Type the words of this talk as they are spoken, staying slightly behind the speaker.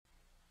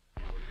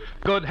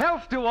Good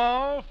health to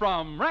all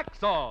from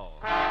Rexall.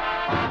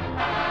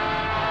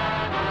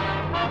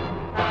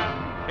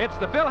 It's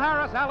the Phil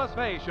Harris Alice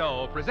Faye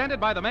Show, presented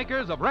by the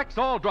makers of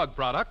Rexall drug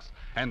products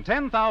and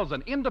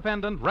 10,000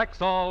 independent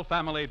Rexall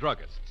family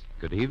druggists.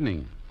 Good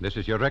evening. This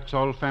is your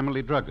Rexall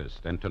family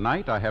druggist, and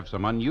tonight I have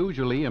some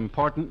unusually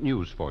important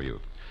news for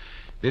you.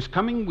 This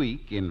coming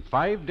week, in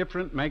 5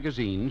 different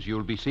magazines,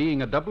 you'll be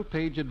seeing a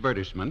double-page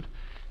advertisement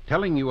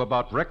telling you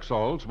about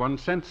Rexall's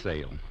 1-cent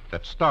sale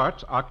that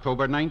starts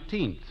October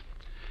 19th.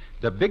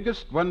 The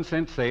biggest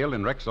 1-cent sale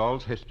in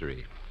Rexall's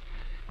history.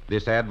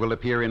 This ad will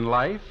appear in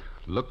Life,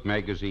 Look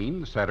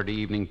Magazine, the Saturday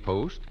Evening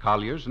Post,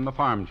 Collier's, and the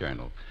Farm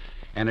Journal.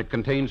 And it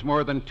contains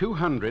more than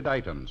 200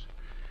 items.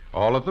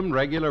 All of them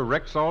regular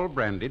Rexall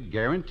branded,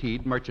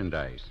 guaranteed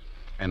merchandise.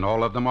 And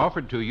all of them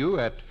offered to you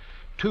at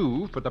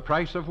 2 for the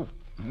price of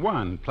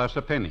 1 plus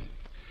a penny.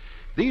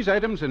 These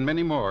items and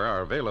many more are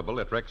available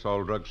at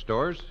Rexall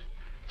drugstores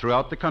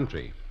throughout the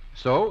country.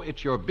 So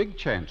it's your big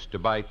chance to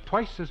buy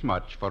twice as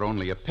much for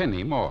only a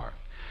penny more.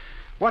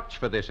 Watch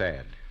for this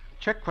ad.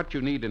 Check what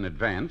you need in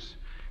advance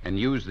and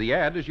use the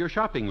ad as your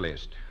shopping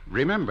list.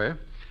 Remember,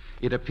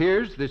 it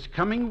appears this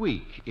coming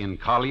week in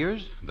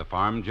Collier's, the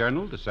Farm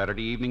Journal, the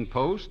Saturday Evening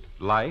Post,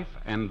 Life,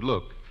 and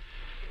Look.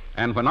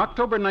 And when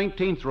October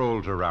 19th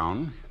rolls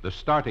around, the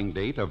starting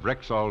date of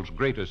Rexall's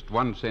greatest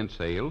 1-cent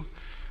sale,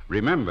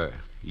 remember,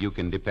 you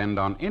can depend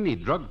on any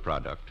drug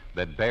product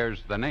that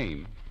bears the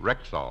name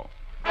Rexall.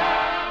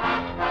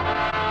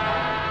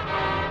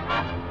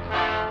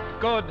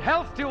 Good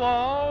health to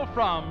all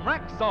from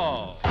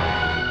Rexall.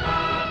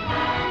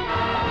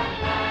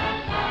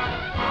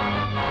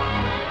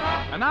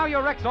 And now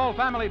your Rexall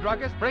family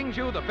druggist brings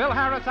you the Phil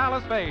Harris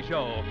Alice Faye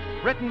Show.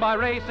 Written by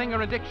Ray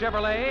Singer and Dick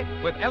Chevrolet,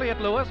 with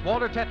Elliott Lewis,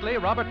 Walter Tetley,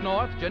 Robert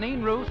North,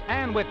 Janine Roos,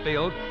 Ann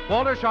Whitfield,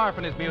 Walter Sharp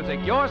and his music,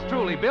 yours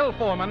truly, Bill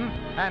Foreman,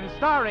 and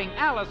starring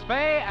Alice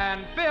Faye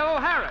and Phil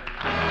Harris.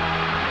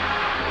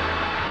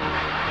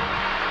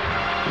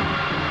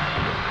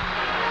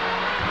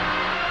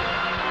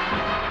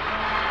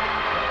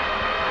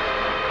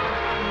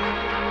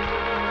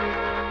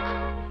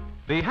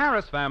 The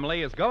Harris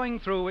family is going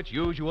through its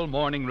usual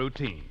morning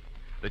routine.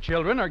 The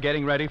children are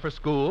getting ready for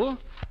school,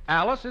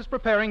 Alice is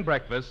preparing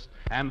breakfast,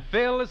 and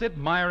Phil is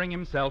admiring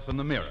himself in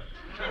the mirror.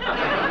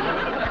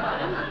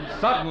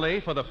 Suddenly,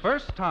 for the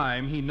first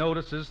time, he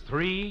notices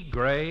 3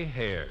 gray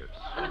hairs.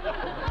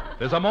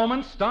 There's a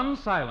moment's stunned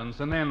silence,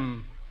 and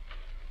then...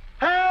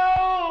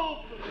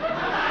 Help!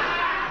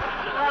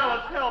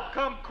 Alice, help,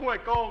 come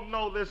quick. Oh,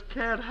 no, this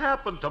can't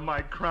happen to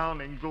my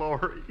crowning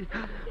glory.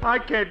 I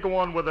can't go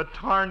on with a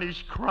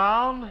tarnished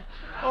crown.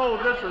 Oh,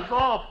 this is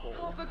awful.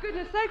 Oh, for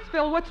goodness sakes,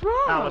 Phil, what's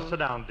wrong? Alice, sit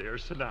down, dear,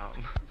 sit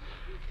down.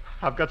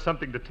 I've got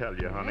something to tell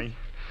you, honey.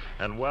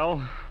 And,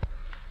 well,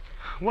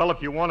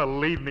 if you want to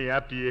leave me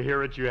after you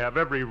hear it, you have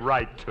every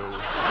right to.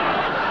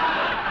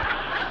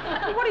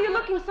 What are you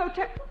looking so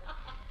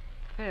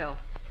Phil,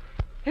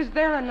 is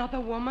there another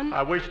woman?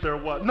 I wish there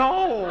was.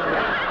 No!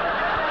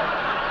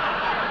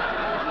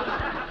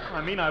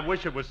 I mean, I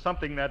wish it was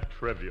something that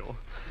trivial.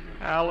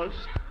 Alice?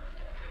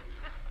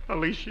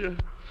 Alicia?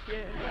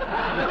 Yes.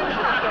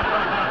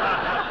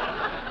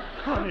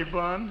 Honey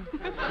bun?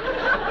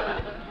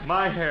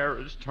 My hair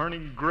is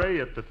turning gray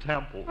at the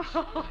temples.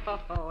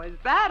 Oh, is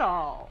that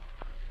all?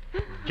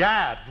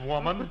 Gad,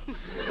 woman.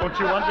 Don't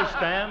you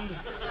understand?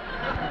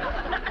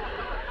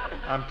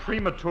 I'm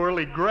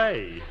prematurely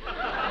gray.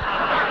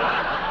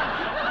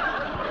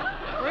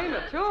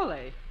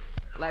 Prematurely?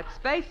 Let's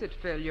face it,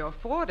 Phil, you're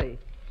 40.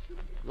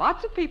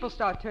 Lots of people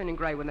start turning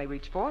gray when they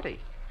reach 40.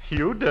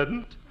 You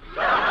didn't.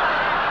 What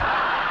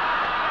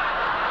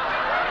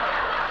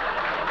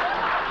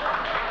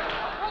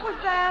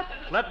was that?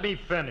 Let me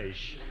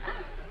finish.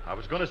 I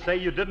was going to say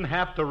you didn't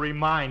have to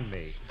remind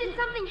me. Did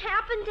something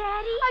happen,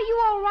 Daddy? Are you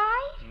all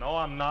right? No,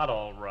 I'm not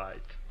all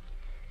right.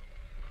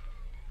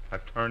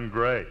 I've turned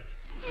gray.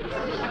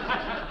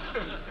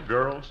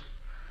 Girls,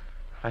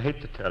 I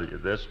hate to tell you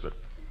this, but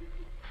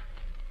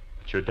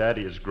your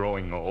daddy is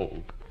growing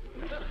old.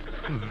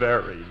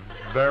 Very,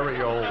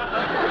 very old.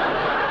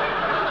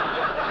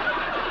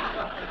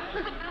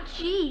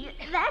 Gee,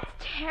 that's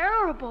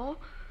terrible.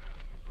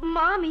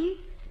 Mommy,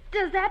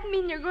 does that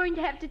mean you're going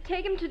to have to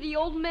take him to the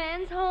old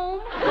man's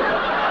home?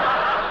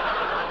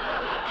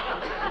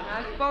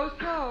 I suppose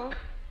so.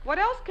 What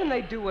else can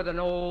they do with an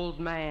old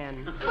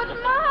man? But,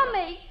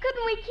 Mommy,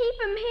 couldn't we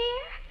keep him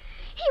here?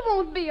 He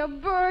won't be a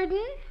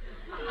burden.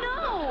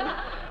 No.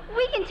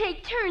 We can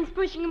take turns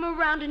pushing him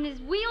around in his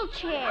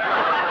wheelchair.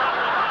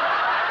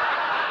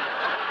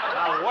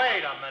 Now,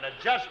 wait a minute,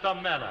 just a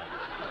minute.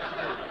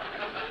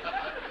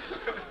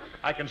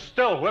 I can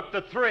still whip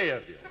the 3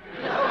 of you.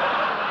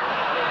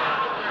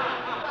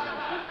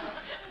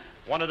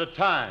 One at a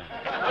time.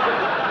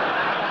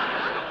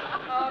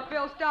 Oh,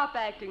 Phil, stop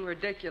acting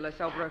ridiculous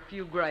over a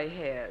few gray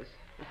hairs.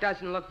 It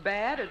doesn't look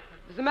bad.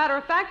 As a matter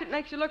of fact, it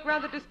makes you look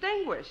rather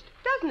distinguished.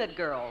 Doesn't it,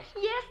 girls?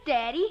 Yes,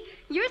 Daddy.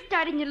 You're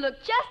starting to look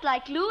just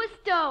like Louis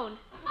Stone.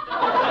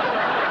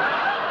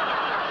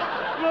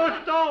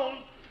 Louis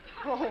Stone?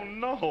 Oh,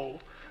 no.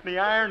 The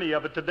irony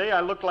of it, today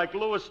I look like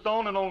Louis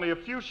Stone, and only a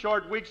few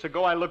short weeks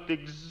ago I looked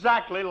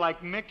exactly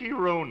like Mickey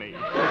Rooney.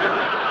 What's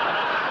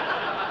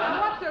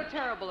so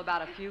terrible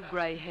about a few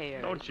gray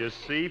hairs? Don't you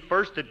see?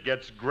 First it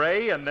gets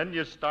gray, and then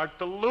you start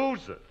to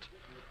lose it.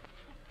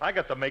 I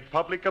got to make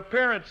public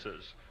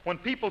appearances. When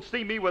people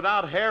see me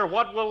without hair,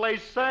 what will they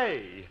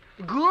say?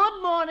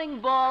 Good morning,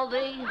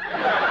 Baldy.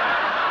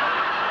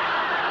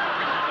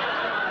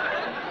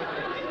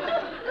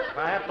 If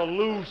I have to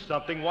lose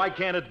something, why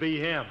can't it be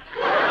him?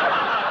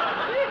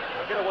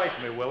 Now, get away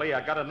from me, Willie.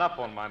 I got enough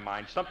on my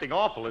mind. Something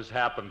awful has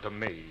happened to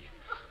me.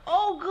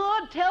 Oh,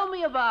 good. Tell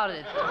me about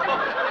it.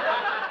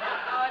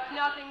 Oh, it's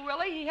nothing,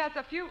 Willie. He has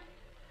a few...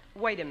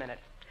 Wait a minute.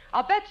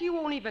 I'll bet you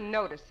won't even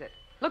notice it.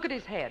 Look at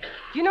his head.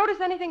 Do you notice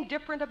anything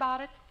different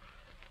about it?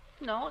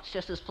 No, it's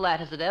just as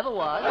flat as it ever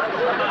was.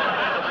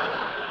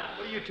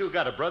 What do you two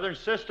got, a brother and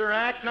sister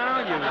act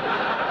now?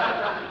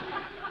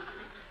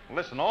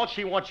 Listen, all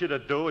she wants you to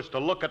do is to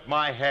look at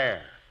my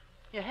hair.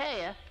 Your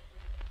hair?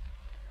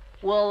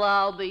 Well,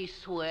 I'll be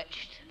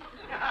switched.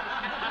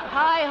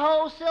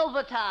 Hi-ho,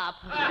 Silvertop.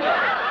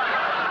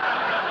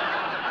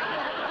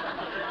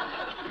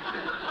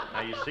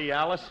 Now, you see,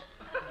 Alice?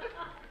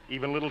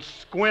 Even little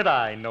Squint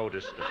Eye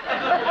noticed it.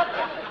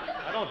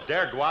 I don't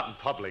dare go out in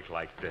public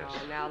like this.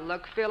 Oh, now,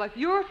 look, Phil, if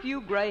your few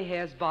gray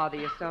hairs bother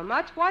you so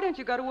much, why don't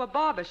you go to a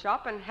barber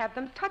shop and have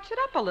them touch it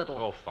up a little?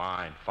 Oh,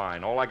 fine,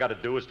 fine. All I got to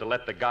do is to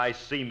let the guys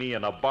see me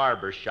in a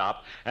barber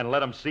shop and let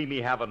them see me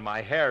having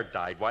my hair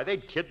dyed. Why,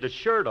 they'd kid the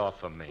shirt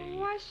off of me.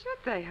 Why should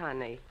they,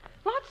 honey?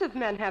 Lots of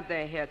men have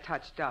their hair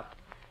touched up.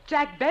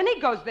 Jack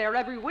Benny goes there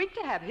every week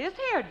to have his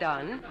hair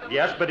done.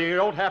 Yes, but you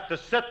don't have to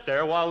sit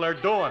there while they're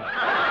doing it.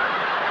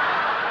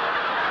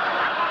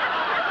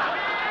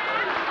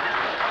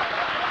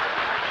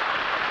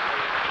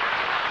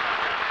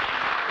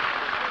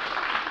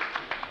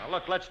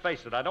 Look, let's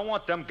face it, I don't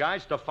want them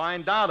guys to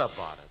find out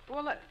about it.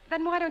 Well,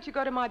 then why don't you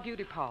go to my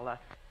beauty parlor?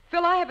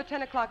 Phil, I have a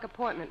 10 o'clock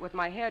appointment with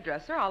my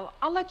hairdresser. I'll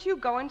let you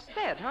go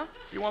instead, huh?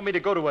 You want me to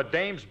go to a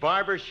dame's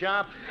barber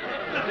shop?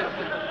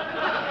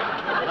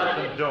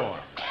 Nothing doing.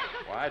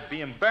 Why, I'd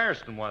be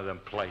embarrassed in one of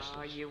them places.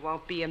 Oh, you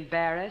won't be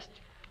embarrassed.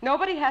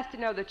 Nobody has to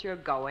know that you're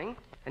going,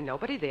 and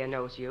nobody there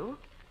knows you.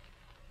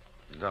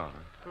 Don't.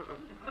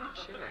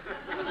 Sure.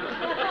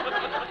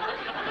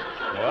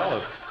 Well,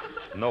 if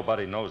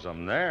nobody knows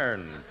I'm there,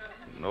 and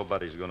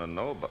nobody's going to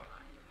know about...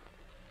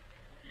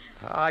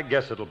 I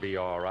guess it'll be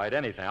all right.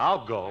 Anything.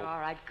 I'll go. All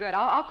right, good.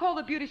 I'll call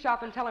the beauty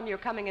shop and tell them you're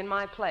coming in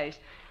my place.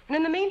 And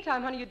in the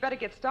meantime, honey, you'd better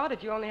get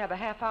started. You only have a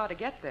half hour to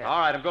get there. All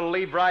right, I'm going to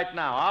leave right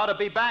now. I ought to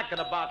be back in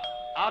about...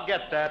 I'll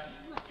get that.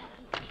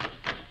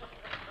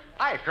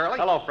 Hiya, Curly.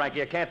 Hello,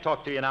 Frankie. I can't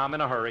talk to you now. I'm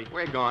in a hurry.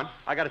 Where you going?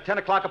 I got a 10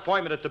 o'clock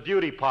appointment at the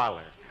beauty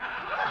parlor.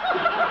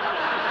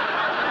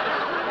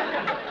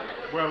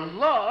 Well,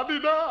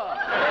 la-di-da.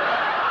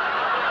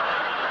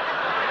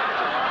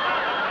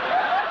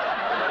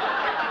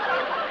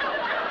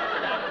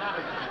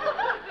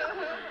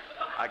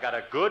 I got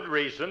a good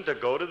reason to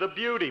go to the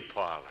beauty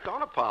parlor.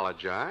 Don't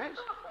apologize.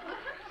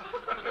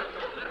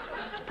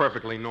 It's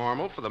perfectly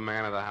normal for the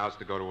man of the house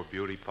to go to a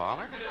beauty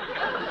parlor.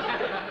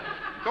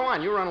 Go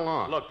on, you run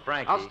along. Look,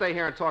 Frankie. I'll stay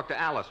here and talk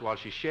to Alice while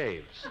she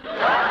shaves.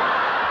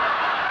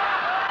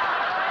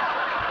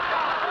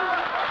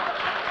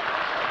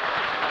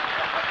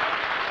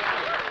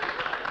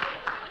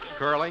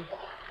 Curly,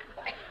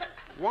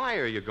 why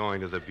are you going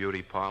to the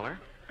beauty parlor?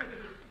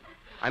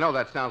 I know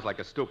that sounds like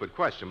a stupid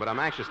question, but I'm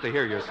anxious to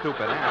hear your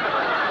stupid answer.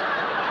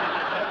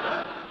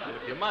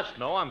 If you must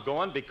know, I'm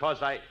going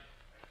because I...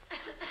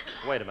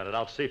 Wait a minute.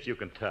 I'll see if you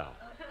can tell.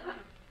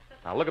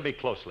 Now, look at me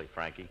closely,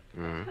 Frankie.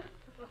 Mm-hmm.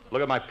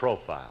 Look at my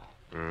profile.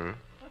 Mm-hmm.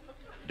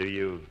 Do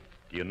you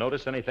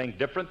notice anything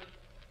different?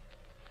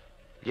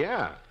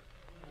 Yeah.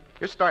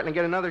 You're starting to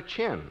get another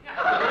chin.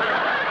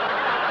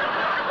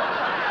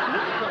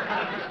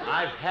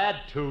 I've had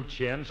two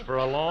chins for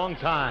a long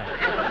time.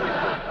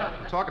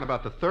 I'm talking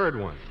about the third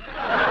one.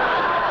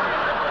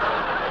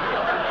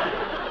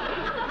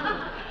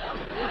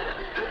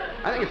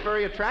 I think it's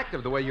very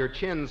attractive the way your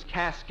chins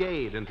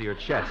cascade into your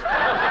chest.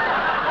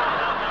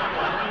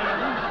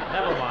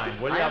 Never mind,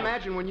 will you? I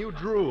imagine when you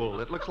drool,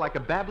 it looks like a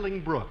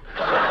babbling brook.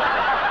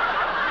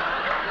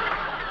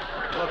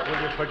 Look,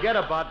 will you forget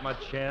about my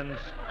chins?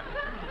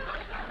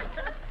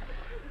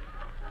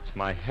 It's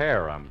my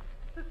hair I'm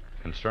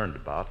concerned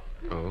about.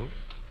 Oh?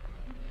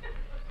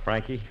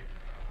 Frankie,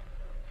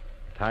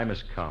 time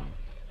has come.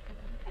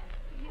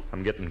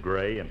 I'm getting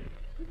gray, and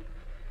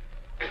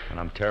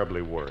I'm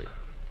terribly worried.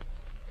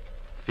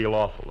 Feel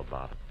awful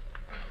about it.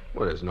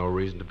 Well, there's no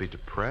reason to be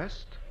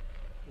depressed.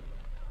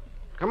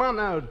 Come on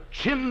now,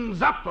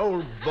 chins up,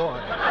 old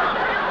boy.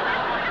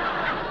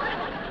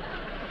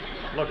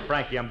 Look,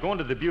 Frankie, I'm going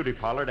to the beauty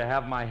parlor to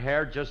have my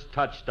hair just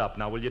touched up.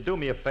 Now, will you do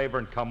me a favor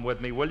and come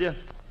with me, will you?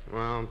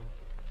 Well,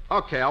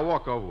 okay, I'll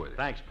walk over with you.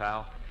 Thanks,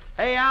 pal.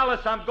 Hey,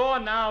 Alice, I'm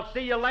going now. I'll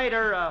see you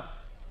later.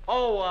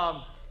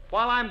 While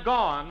I'm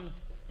gone,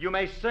 you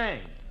may sing.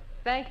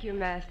 Thank you,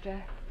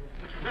 Master.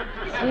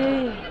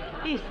 Gee,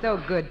 he's so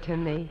good to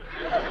me.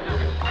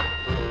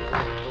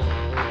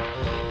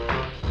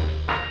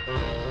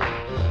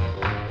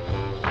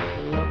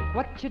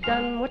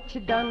 what you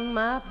done,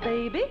 my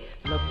baby.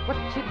 Look what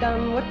you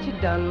done,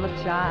 my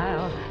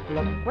child.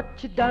 Look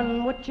what you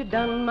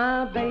done,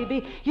 my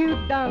baby. You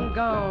done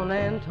gone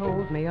and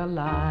told me a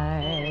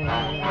lie.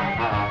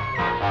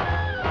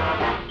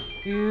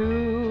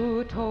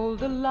 You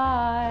told a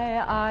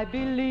lie, I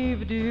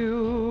believed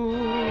you.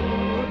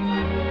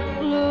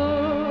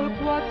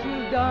 Look what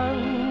you've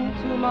done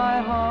to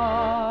my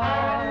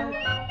heart.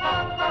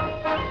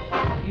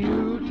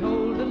 You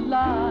told a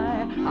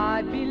lie,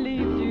 I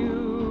believed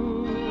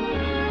you.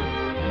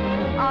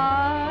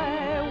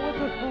 I was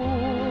a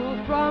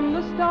fool from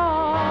the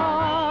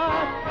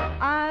start.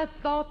 I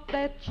thought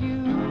that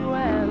you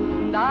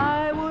and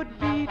I would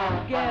be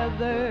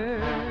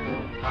together.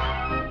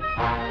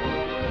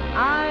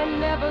 I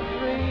never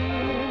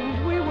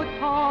dreamed we would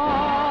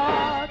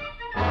part.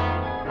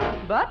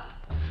 But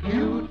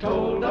you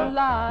told a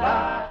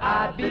lie,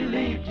 I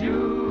believed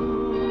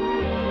you.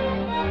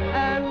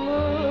 And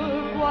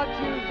look what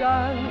you've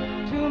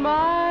done to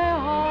my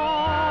heart.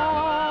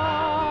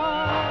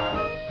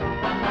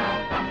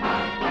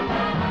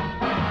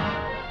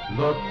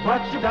 Look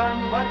what you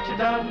done,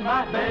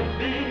 my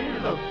baby.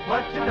 Look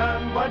what you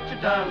done, my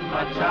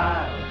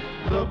child.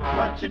 Look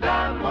what you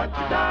done,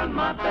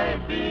 my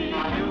baby.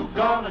 You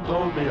gone and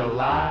told me a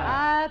lie.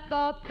 I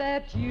thought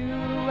that you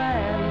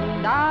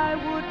and I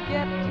would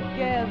get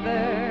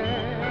together.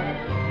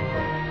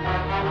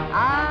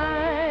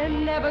 I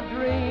never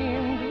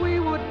dreamed we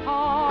would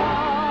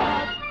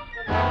part.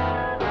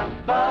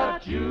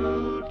 But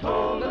you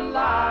told a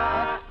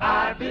lie,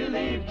 I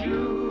believed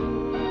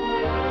you.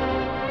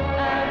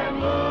 And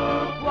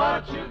look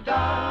what you've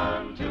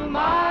done to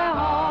my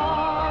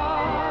heart.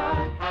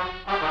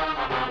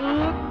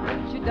 Look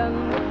what you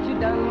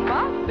done,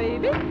 my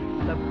baby.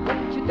 Look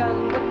what you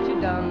done,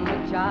 my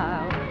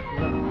child.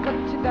 Look what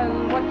you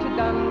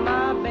done,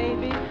 my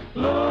baby.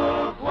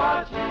 Look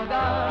what you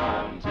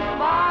done to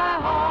my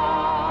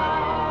heart.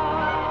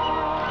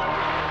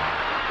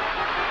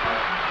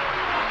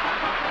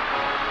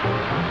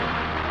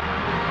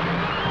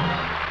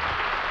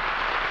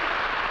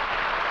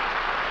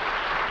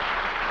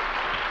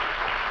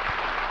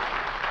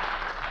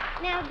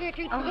 Now,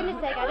 Gertrude, for goodness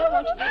sake, I don't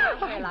want you to do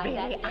my hair like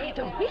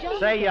that.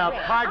 Say,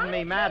 pardon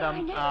me,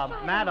 madam.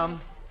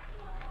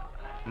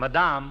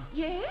 Madame.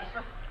 Yes?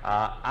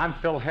 I'm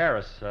Phil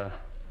Harris.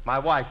 My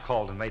wife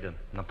called and made an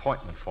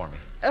appointment for me.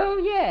 Oh,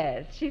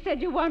 yes. She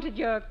said you wanted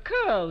your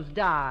curls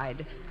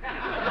dyed.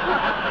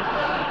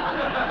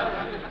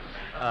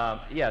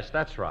 Yes,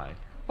 that's right.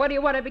 What do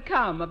you want to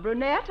become, a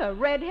brunette, a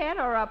redhead,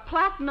 or a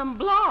platinum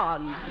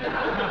blonde?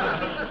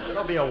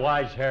 It'll be a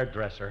wise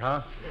hairdresser,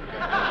 huh?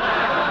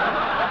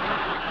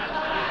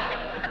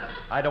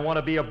 I don't want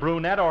to be a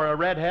brunette or a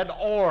redhead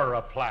or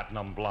a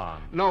platinum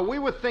blonde. No, we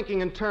were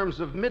thinking in terms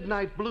of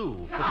midnight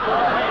blue.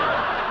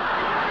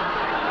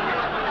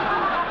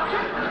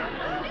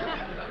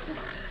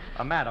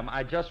 Madam,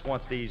 I just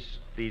want these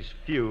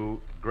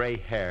few gray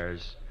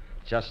hairs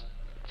just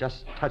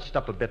touched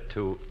up a bit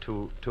to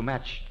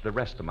match the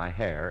rest of my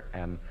hair,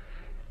 and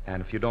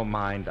if you don't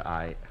mind,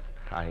 I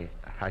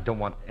don't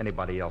want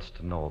anybody else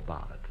to know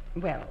about it.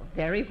 Well,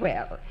 very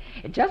well.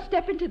 Just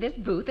step into this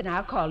booth and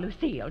I'll call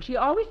Lucille. She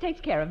always takes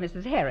care of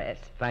Mrs. Harris.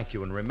 Thank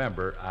you, and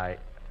remember,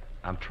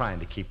 I'm trying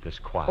to keep this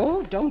quiet.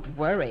 Oh, don't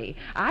worry.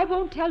 I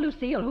won't tell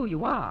Lucille who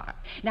you are.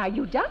 Now,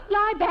 you just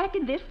lie back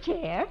in this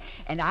chair,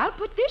 and I'll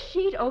put this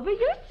sheet over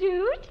your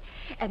suit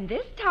and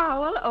this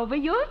towel over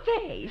your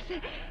face.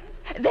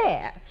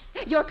 There.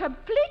 You're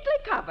completely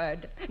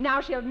covered.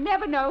 Now she'll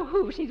never know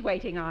who she's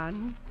waiting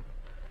on.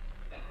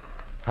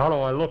 How do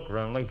I look,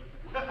 Renly?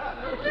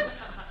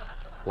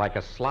 Like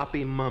a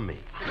sloppy mummy.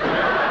 All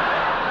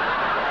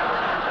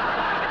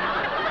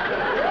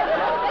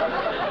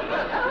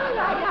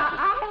right, now,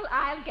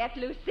 I'll get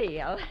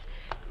Lucille.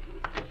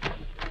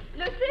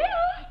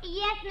 Lucille?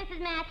 Yes,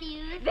 Mrs.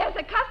 Matthews. There's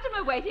a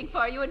customer waiting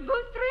for you in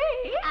booth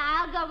 3.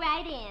 I'll go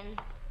right in.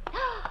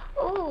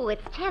 Oh,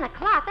 it's 10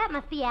 o'clock. That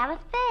must be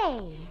Alice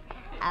Faye.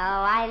 Oh,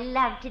 I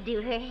love to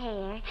do her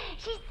hair.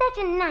 She's such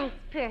a nice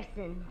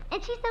person.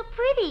 And she's so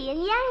pretty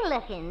and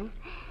young-looking.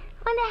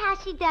 Wonder how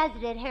she does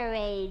it at her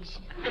age.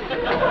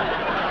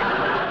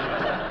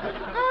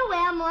 Oh,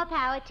 well, more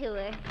power to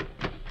her.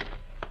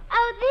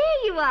 Oh,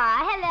 there you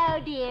are. Hello,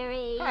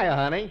 dearie. Hiya,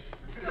 honey.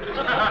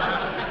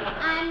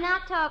 I'm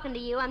not talking to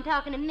you. I'm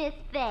talking to Miss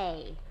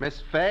Faye.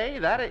 Miss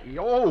Faye?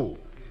 Oh,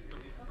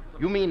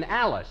 you mean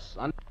Alice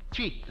on the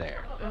cheek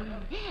there.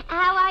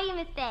 How are you,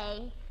 Miss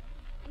Faye?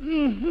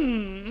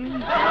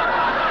 Mm-hmm.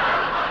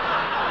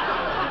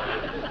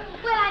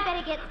 Well, I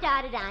better get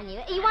started on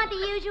you. You want the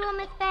usual,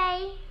 Miss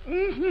Faye?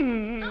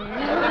 Mm-hmm.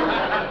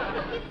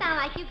 You sound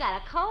like you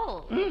got a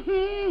cold.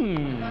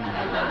 Mm-hmm.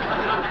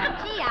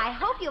 Gee, I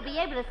hope you'll be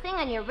able to sing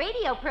on your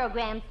radio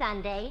program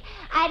Sunday.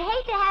 I'd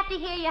hate to have to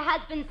hear your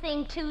husband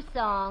sing 2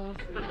 songs.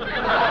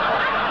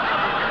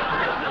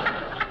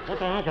 What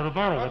the heck is the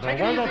matter with her? Take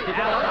it easy,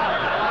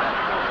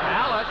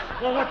 Alice.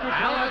 Well, what you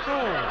Alice.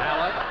 Alice.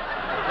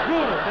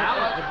 Alice.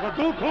 Alice.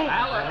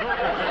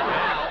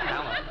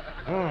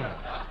 Alice.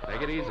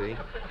 Take it easy.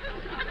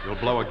 You'll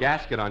blow a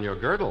gasket on your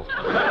girdle.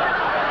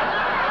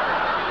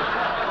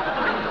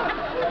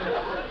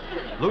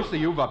 Lucy,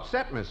 you've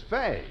upset Miss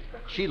Faye.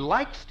 She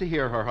likes to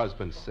hear her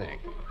husband sing.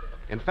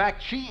 In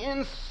fact, she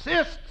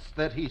insists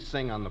that he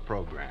sing on the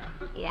program.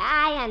 Yeah,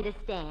 I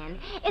understand.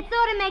 It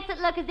sort of makes it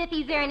look as if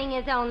he's earning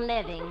his own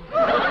living.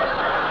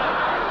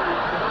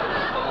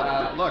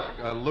 Look,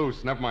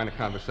 Luce, never mind the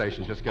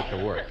conversation. Just get to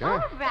work, huh?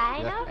 All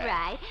right, all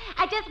right.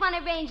 I just want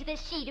to arrange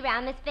this sheet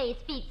around Miss Faye's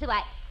feet so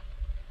I...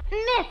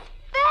 Miss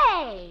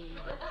Faye!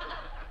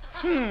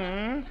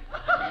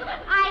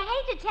 I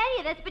hate to tell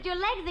you this, but your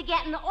legs are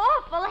getting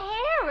awful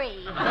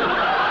hairy.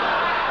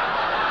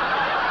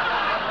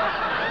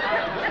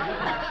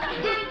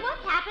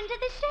 What's happened to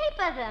the shape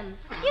of them?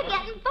 You're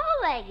getting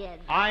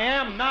bow-legged. I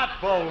am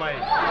not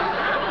bow-legged.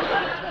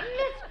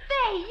 Miss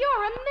Faye,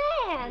 you're a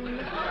man.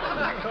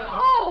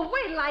 Oh,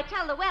 wait till I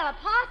tell the Weller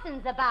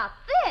Parsons about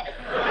this.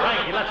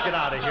 Frankie, let's get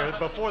out of here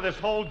before this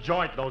whole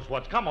joint knows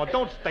what's... Come on,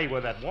 don't stay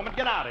with that woman.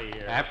 Get out of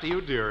here. After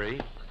you,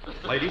 dearie.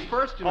 Ladies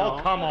first, you know.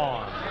 Oh, come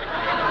on.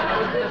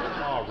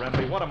 Oh,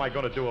 Remley, what am I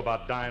going to do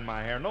about dyeing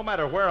my hair? No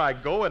matter where I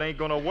go, it ain't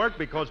going to work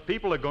because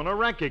people are going to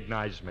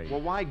recognize me.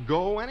 Well, why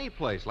go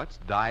anyplace? Let's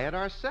dye it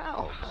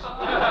ourselves.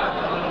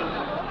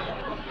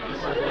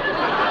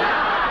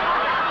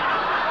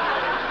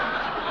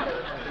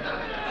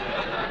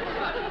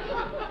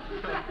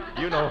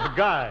 You know a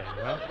guy,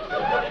 huh?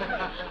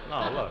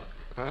 No, look.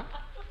 Huh?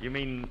 You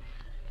mean...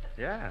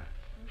 Yeah.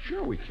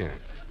 Sure we can.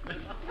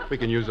 We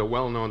can use a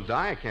well-known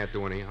dye. It can't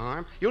do any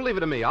harm. You leave it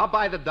to me. I'll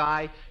buy the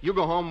dye. You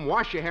go home,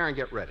 wash your hair, and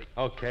get ready.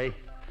 Okay.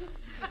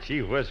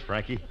 Gee whiz,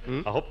 Frankie.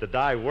 I hope the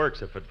dye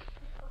works. If it...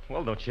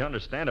 Well, don't you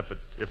understand? If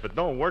it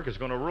don't work, it's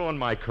going to ruin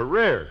my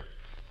career.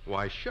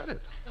 Why should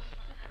it?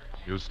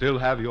 You still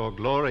have your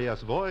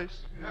glorious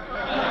voice.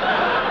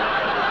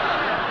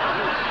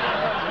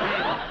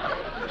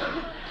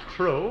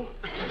 True.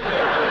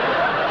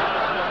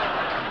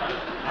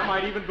 I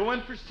might even go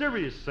in for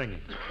serious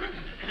singing.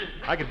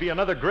 I could be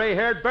another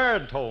gray-haired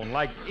baritone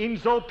like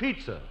Enzo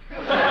Pizza.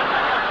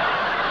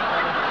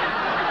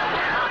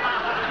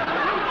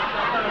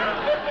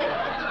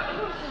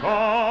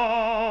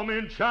 Some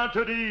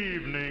enchanted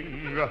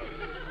evening,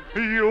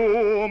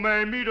 you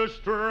may meet a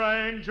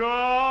stranger.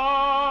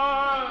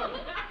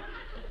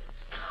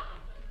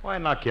 Why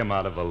knock him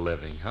out of a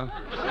living, huh?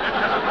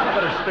 I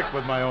better stick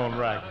with my own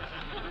racket.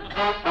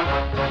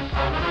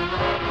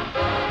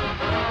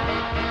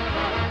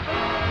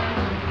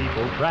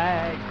 People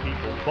brag,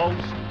 people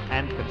boast,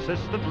 and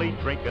consistently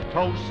drink a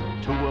toast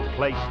to a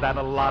place that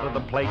a lot of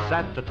them place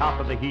at the top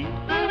of the heap.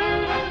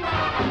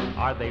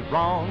 Are they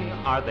wrong?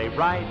 Are they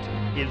right?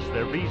 Is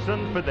there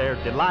reason for their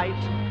delight?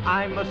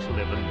 I must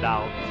live in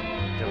doubt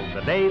till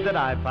the day that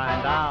I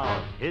find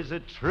out. Is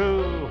it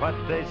true what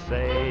they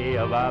say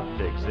about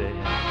Dixie?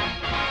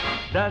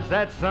 Does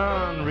that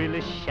sun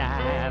really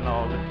shine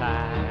all the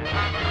time?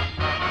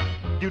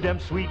 Do them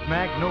sweet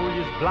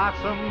magnolias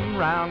blossom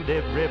round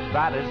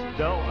everybody's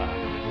door?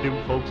 Do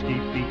folks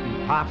keep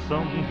eating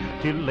possum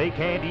till they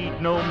can't eat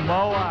no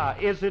more?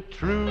 Is it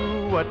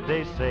true what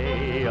they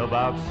say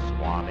about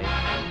Swanee?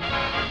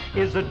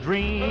 Is a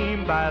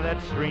dream by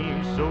that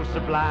stream so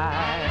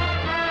sublime?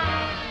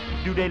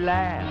 Do they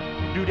laugh?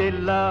 Do they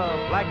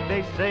love like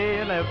they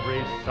say in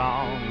every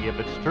song? If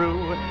it's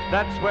true,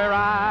 that's where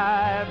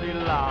I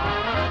belong.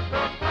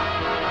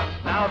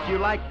 Now, if you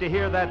like to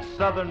hear that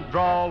southern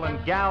drawl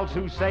and gals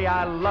who say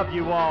I love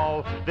you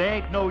all, there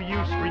ain't no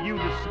use for you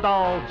to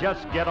stall.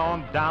 Just get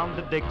on down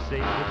to Dixie.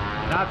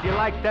 Now, if you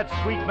like that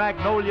sweet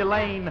Magnolia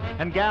Lane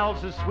and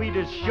gals as sweet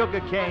as sugar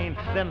cane,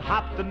 then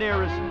hop the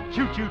nearest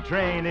choo-choo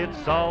train.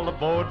 It's all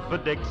aboard for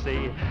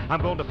Dixie.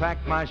 I'm going to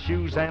pack my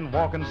shoes and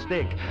walking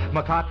stick,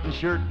 my cotton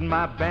shirt and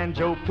my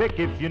banjo pick.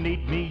 If you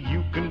need me,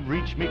 you can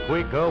reach me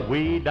quick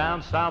away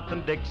down south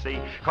in Dixie,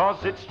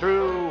 'cause it's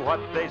true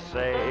what they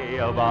say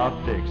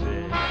about Dixie.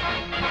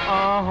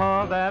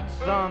 That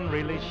sun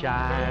really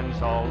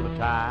shines all the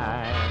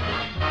time.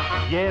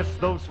 Yes,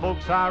 those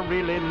folks are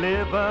really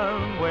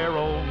living where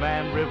Old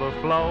Man River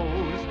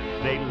flows.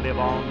 They live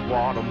on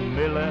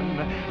watermelon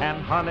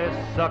and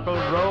honeysuckle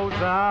rose.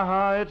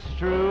 It's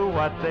true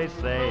what they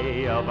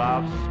say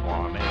about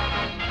Swanee.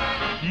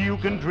 You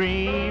can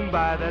dream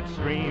by that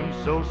stream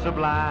so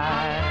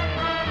sublime.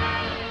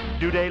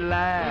 Do they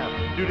laugh?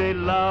 Do they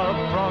love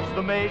across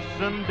the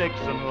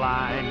Mason-Dixon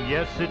line?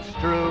 Yes, it's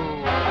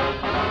true.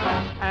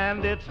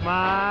 And it's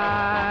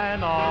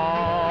mine,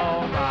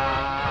 all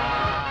mine.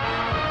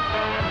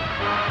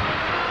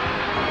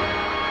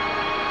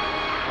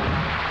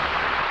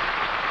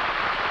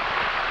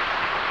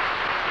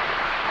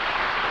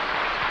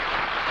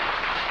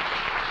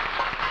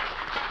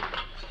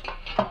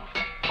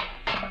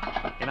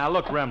 Now,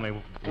 look, Remley,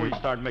 before you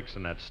start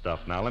mixing that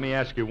stuff, now, let me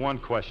ask you one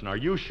question. Are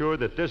you sure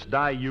that this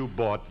dye you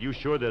bought, you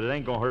sure that it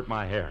ain't going to hurt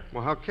my hair?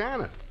 Well, how can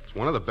it? It's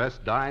one of the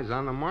best dyes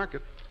on the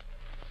market.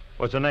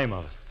 What's the name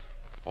of it?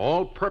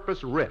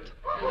 All-purpose Rit.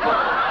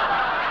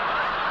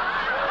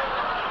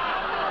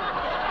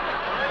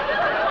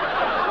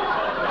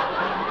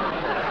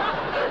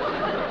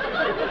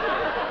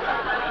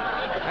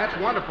 That's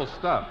wonderful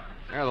stuff.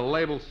 There, the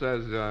label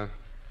says,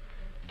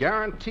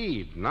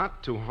 guaranteed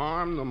not to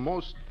harm the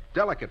most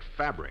delicate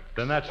fabric.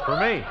 Then that's for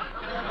me.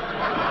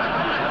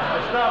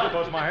 That's the stuff,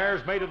 because my hair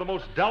is made of the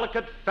most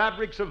delicate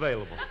fabrics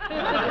available.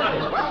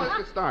 Well, let's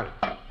get started.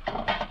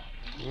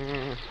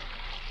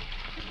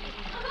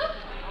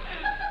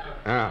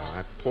 Now,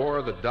 I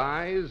pour the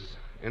dyes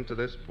into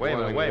this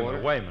boiling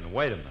water. Wait a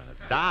minute.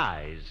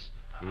 Dyes?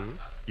 Hmm?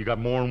 You got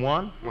more than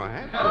one? Well, I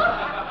had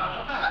to.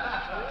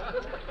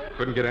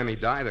 Couldn't get any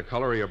dye to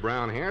color your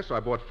brown hair, so I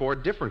bought 4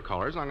 different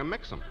colors. I'm going to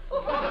mix them.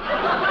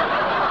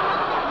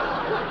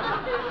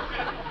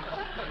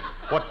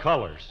 What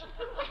colors?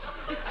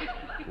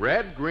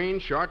 Red, green,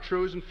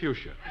 chartreuse, and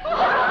fuchsia.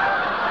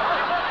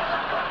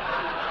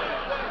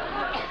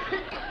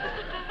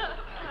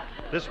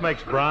 This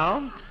makes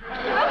brown?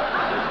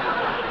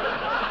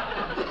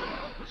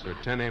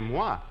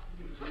 Certainement.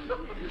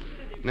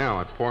 Now,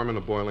 I pour them in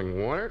the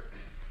boiling water.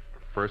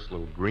 First a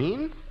little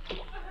green,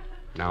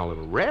 now a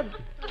little red,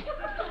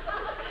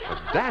 a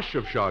dash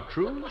of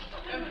chartreuse,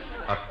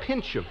 a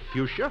pinch of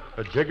fuchsia,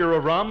 A jigger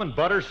of rum and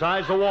butter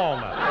size of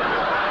walnut.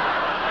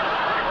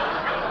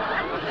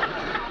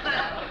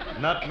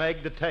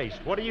 Nutmeg to taste.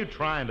 What are you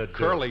trying to do?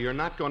 Curly, you're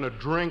not going to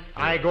drink this.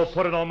 I ain't go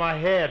put it on my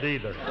head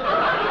either. It's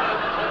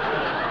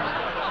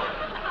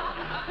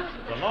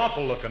an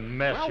awful looking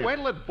mess. Well, you- wait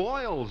till it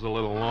boils a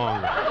little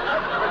longer.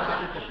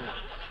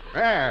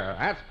 There,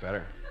 that's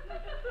better.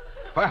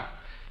 Well,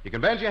 you can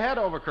bend your head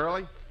over,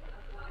 Curly.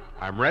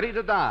 I'm ready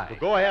to die. Well,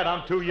 go ahead,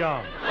 I'm too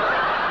young. Let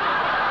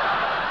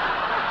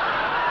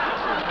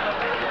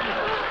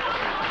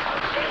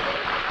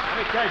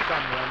me tell you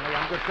something, Lemley.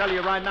 I'm going to tell you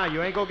right now,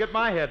 you ain't going to get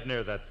my head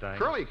near that thing.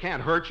 Curly, it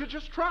can't hurt you.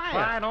 Just try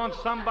Try it. it on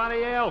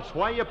somebody else.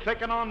 Why are you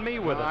picking on me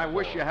with it? I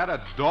wish you had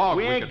a dog.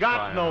 We ain't could got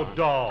try it no on.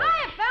 dog.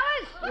 Hiya,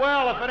 fellas.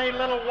 Well, if it ain't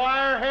little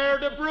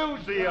wire-haired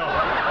Abruzio.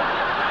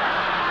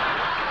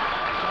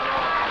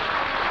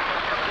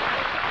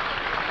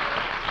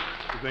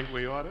 You think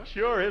we ought to?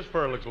 Sure, his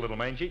fur looks a little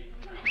mangy.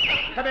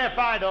 Come here,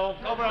 Fido.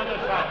 Over on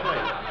this side,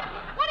 please.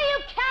 What are you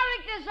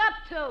characters up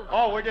to?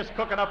 Oh, we're just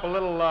cooking up a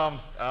little,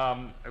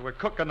 we're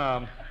cooking,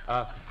 a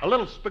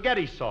little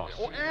spaghetti sauce.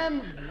 Oh,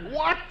 and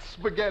what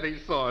spaghetti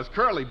sauce?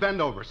 Curly,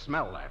 bend over.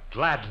 Smell that.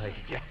 Gladly.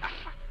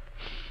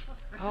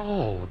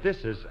 Oh,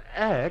 this is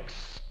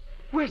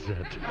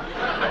exquisite.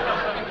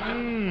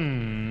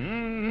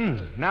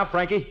 Now,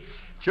 Frankie,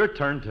 it's your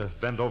turn to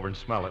bend over and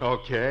smell it.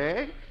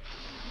 Okay.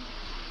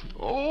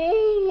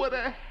 Oh, what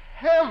a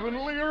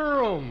heavenly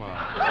aroma. Now,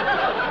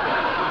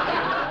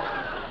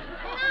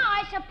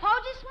 I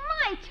suppose it's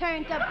my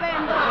turn to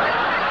bend over.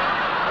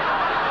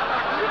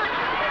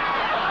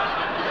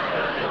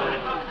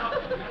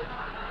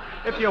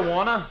 If you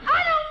wanna.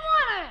 I don't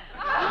want it.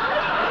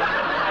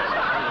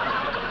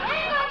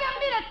 Ain't gonna get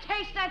me to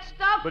taste that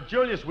stuff. But,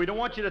 Julius, we don't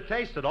want you to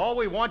taste it. All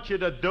we want you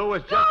to do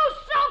is Go just...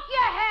 soak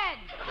your head.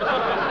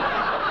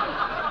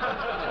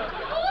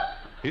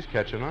 He's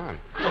catching on.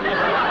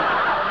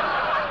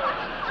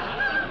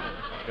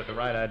 Got the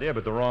right idea,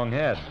 but the wrong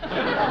head.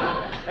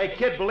 Hey,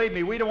 kid, believe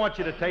me, we don't want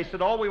you to taste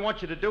it. All we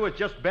want you to do is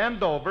just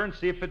bend over and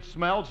see if it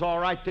smells all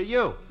right to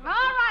you. All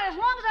right, as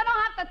long as I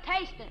don't have to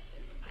taste it.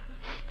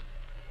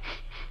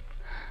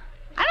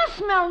 I don't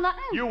smell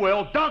nothing. You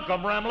will. Dunk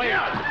 'em, Remley. Hey,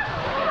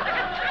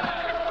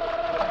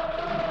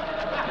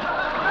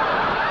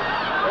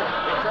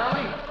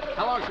 Curly,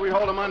 how long should we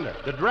hold him under?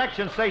 The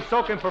directions say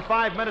soak him for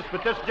 5 minutes,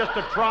 but this is just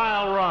a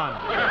trial run.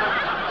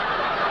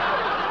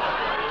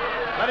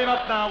 Let him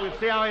up now. We'll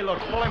see how he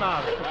looks. Pull him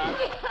out. You're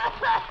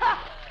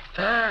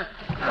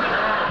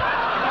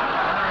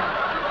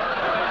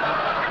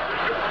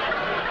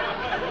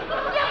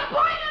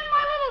boiling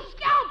my little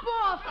scalp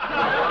off.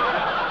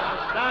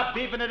 Stop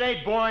beefing, it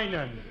ain't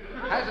boiling.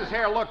 How's his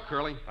hair look,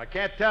 Curly? I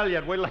can't tell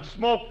yet. Wait till that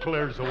smoke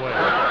clears away.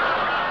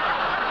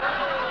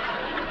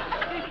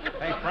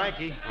 Hey,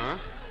 Frankie. Huh?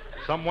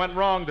 Something went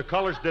wrong. The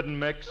colors didn't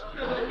mix.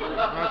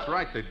 That's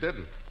right, they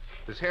didn't.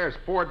 His hair's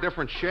 4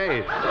 different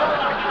shades.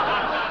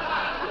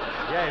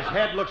 Yeah, his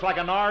head looks like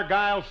an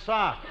Argyle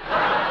sock. Hey,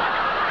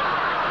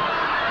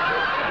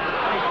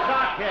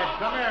 sockhead,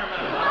 come here a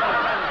minute.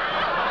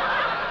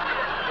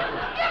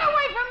 Get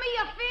away from me,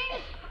 you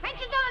fiends. Ain't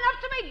you done enough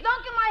to make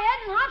dunk in my head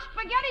in hot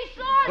spaghetti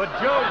sauce? But,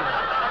 Julius.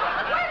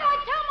 Wait till I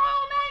tell my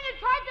old man you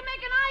tried to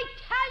make an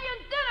Italian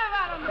dinner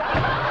out of me.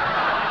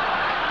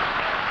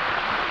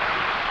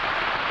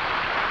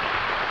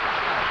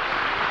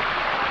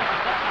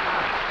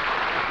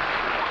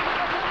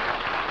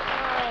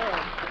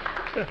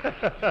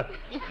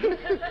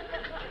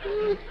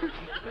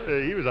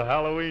 Hey, he was a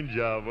Halloween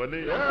job, wasn't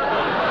he?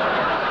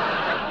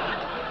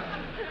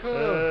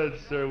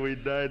 Sir, we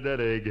dyed that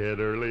egghead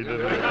early,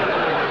 didn't we?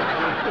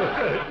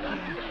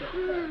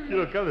 You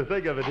know, come to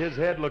think of it, his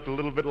head looked a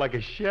little bit like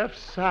a chef's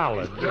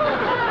salad.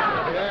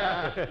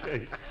 Yeah.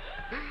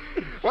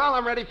 Well,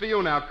 I'm ready for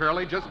you now,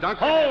 Curly. Just dunk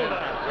your Hold head. it!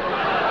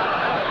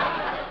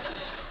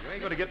 You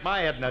ain't going to get my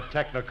head in that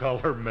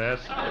Technicolor mess.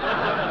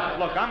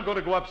 Look, I'm going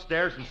to go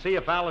upstairs and see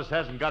if Alice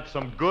hasn't got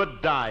some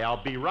good dye.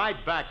 I'll be right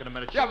back in a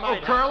minute. She Yeah,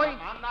 might Curly? have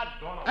some. I'm not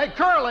going to... Hey,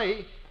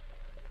 Curly!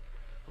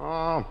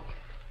 Oh,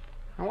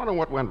 I wonder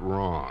what went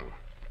wrong.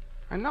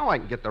 I know I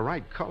can get the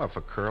right color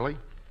for Curly.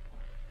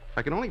 If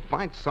I can only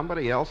find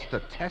somebody else to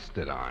test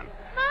it on.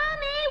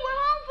 Mommy, we're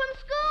home from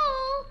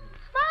school.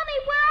 Mommy,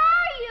 where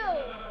are you?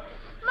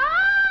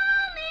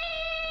 Mommy!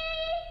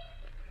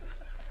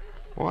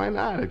 Why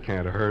not? It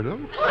can't hurt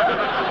him.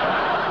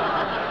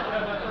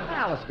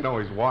 Alice can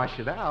always wash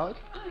it out.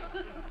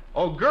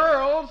 Oh,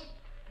 girls,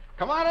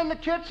 come on in the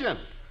kitchen.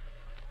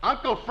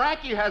 Uncle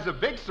Frankie has a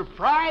big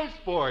surprise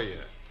for you.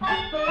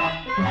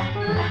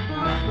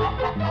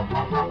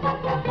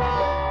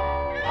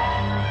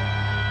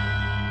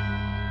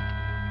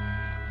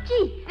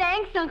 Gee,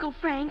 thanks, Uncle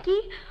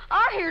Frankie.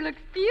 Our hair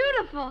looks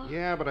beautiful.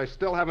 Yeah, but I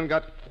still haven't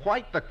got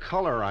quite the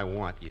color I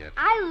want yet.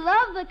 I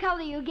love the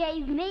color you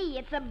gave me.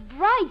 It's a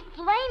bright,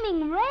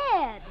 flaming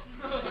red.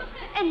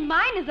 And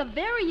mine is a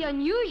very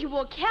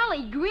unusual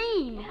Kelly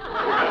green.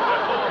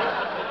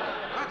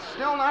 That's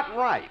still not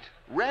right.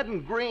 Red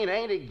and green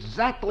ain't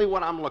exactly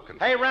what I'm looking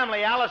for. Hey,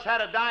 Remley, Alice had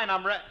a die and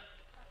I'm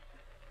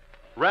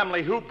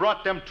Remley, who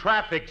brought them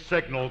traffic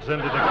signals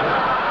into the...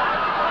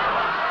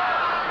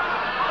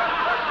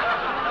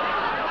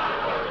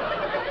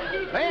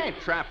 They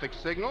ain't traffic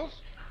signals.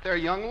 They're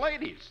young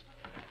ladies.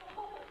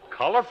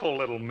 Colorful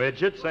little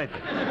midgets, ain't they?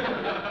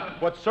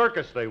 What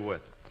circus they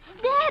with?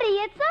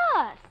 Daddy, it's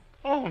us.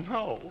 Oh,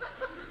 no.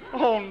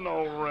 Oh,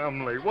 no,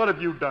 Remley. What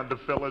have you done to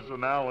Phyllis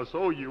and Alice?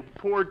 Oh, you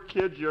poor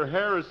kids. Your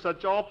hair is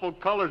such awful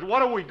colors.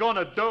 What are we going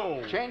to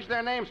do? Change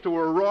their names to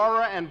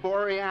Aurora and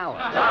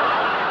Borealis.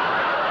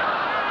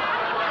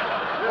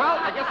 Well,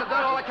 I guess I've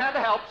done all I can to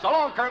help. So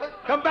long, Curly.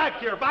 Come back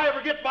here. If I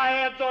ever get my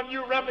hands on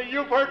you, Remley,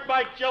 you've hurt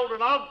my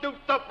children. I'll do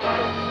something.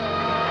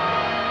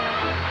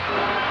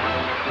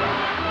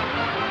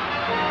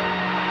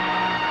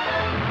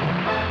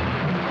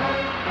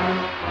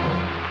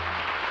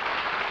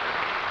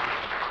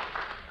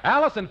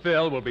 Alice and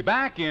Phil will be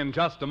back in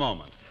just a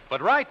moment.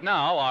 But right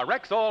now, our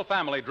Rexall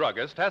family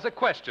druggist has a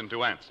question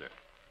to answer.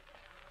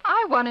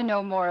 I want to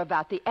know more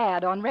about the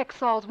ad on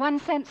Rexall's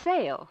 1-cent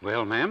sale.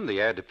 Well, ma'am,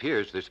 the ad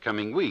appears this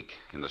coming week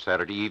in the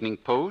Saturday Evening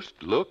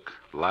Post, Look,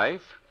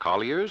 Life,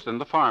 Collier's, and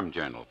the Farm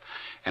Journal.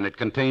 And it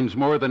contains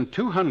more than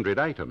 200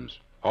 items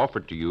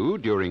offered to you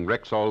during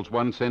Rexall's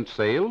 1-cent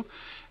sale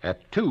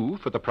at 2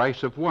 for the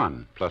price of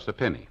 1 plus a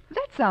penny.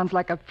 That sounds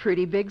like a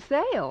pretty big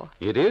sale.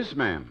 It is,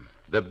 ma'am.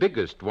 The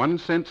biggest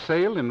 1-cent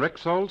sale in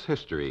Rexall's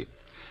history.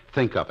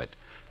 Think of it.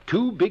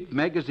 2 big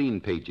magazine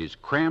pages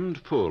crammed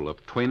full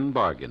of twin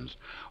bargains.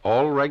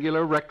 All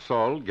regular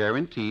Rexall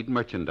guaranteed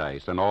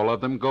merchandise, and all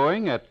of them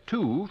going at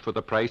 2 for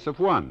the price of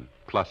 1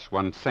 plus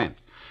 1 cent.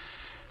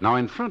 Now,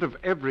 in front of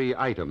every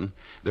item,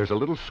 there's a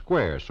little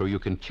square so you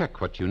can check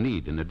what you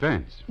need in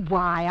advance.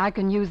 Why, I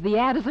can use the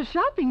ad as a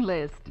shopping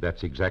list.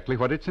 That's exactly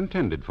what it's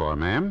intended for,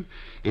 ma'am.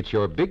 It's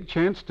your big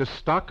chance to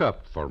stock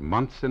up for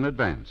months in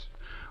advance.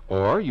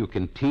 Or you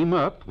can team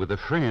up with a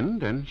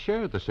friend and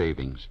share the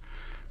savings.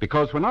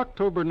 Because when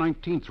October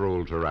 19th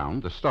rolls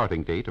around, the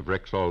starting date of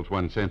Rexall's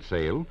 1-cent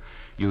sale,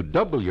 you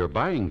double your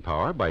buying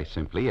power by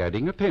simply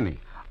adding a penny.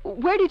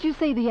 Where did you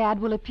say the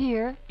ad will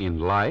appear? In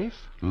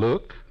Life,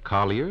 Look,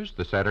 Collier's,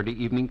 the Saturday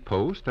Evening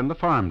Post, and the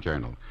Farm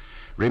Journal.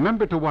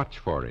 Remember to watch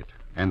for it.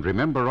 And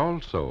remember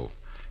also,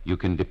 you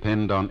can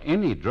depend on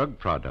any drug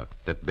product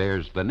that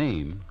bears the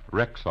name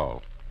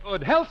Rexall.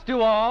 Good health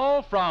to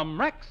all from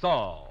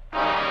Rexall.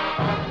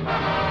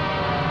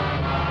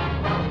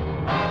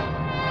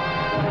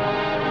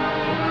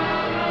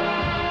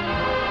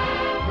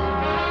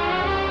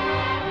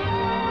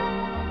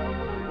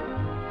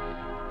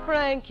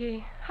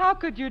 Frankie, how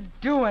could you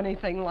do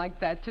anything like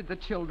that to the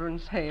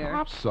children's hair?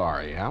 I'm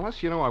sorry,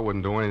 Alice. You know I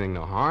wouldn't do anything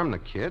to harm the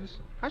kids.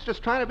 I was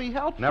just trying to be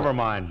helpful. Never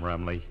mind,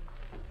 Remley.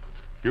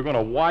 You're going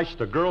to wash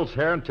the girl's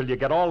hair until you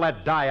get all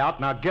that dye out.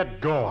 Now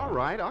get going. All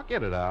right, I'll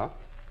get it out.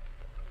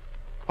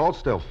 Hold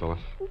still, Phyllis.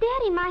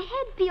 Daddy, my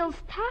head feels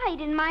tight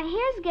and my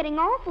hair's getting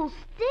awful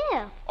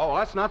stiff. Oh,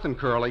 that's nothing,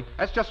 Curly.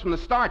 That's just from the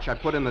starch I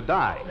put in the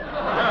dye.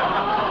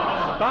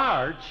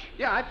 Starch?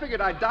 Yeah, I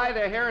figured I'd dye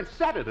their hair and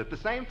set it at the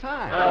same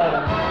time.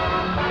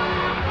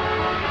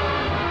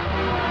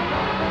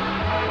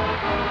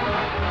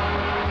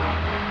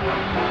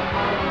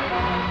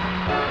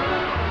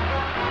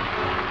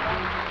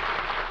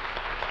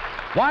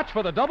 Watch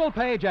for the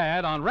double-page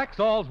ad on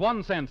Rexall's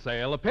 1-cent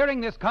sale appearing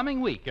this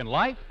coming week in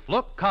Life,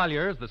 Look,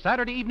 Collier's, the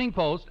Saturday Evening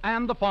Post,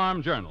 and the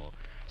Farm Journal.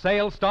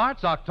 Sale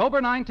starts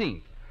October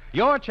 19th.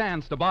 Your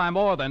chance to buy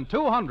more than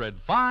 200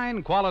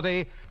 fine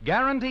quality,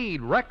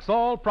 guaranteed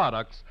Rexall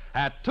products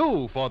at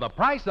 2 for the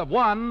price of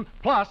 1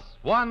 plus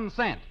 1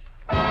 cent.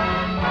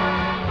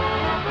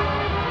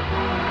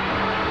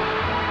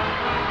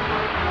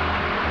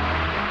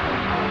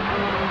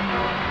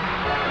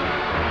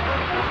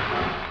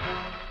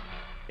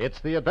 It's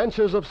The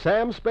Adventures of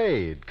Sam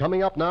Spade,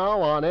 coming up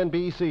now on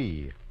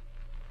NBC.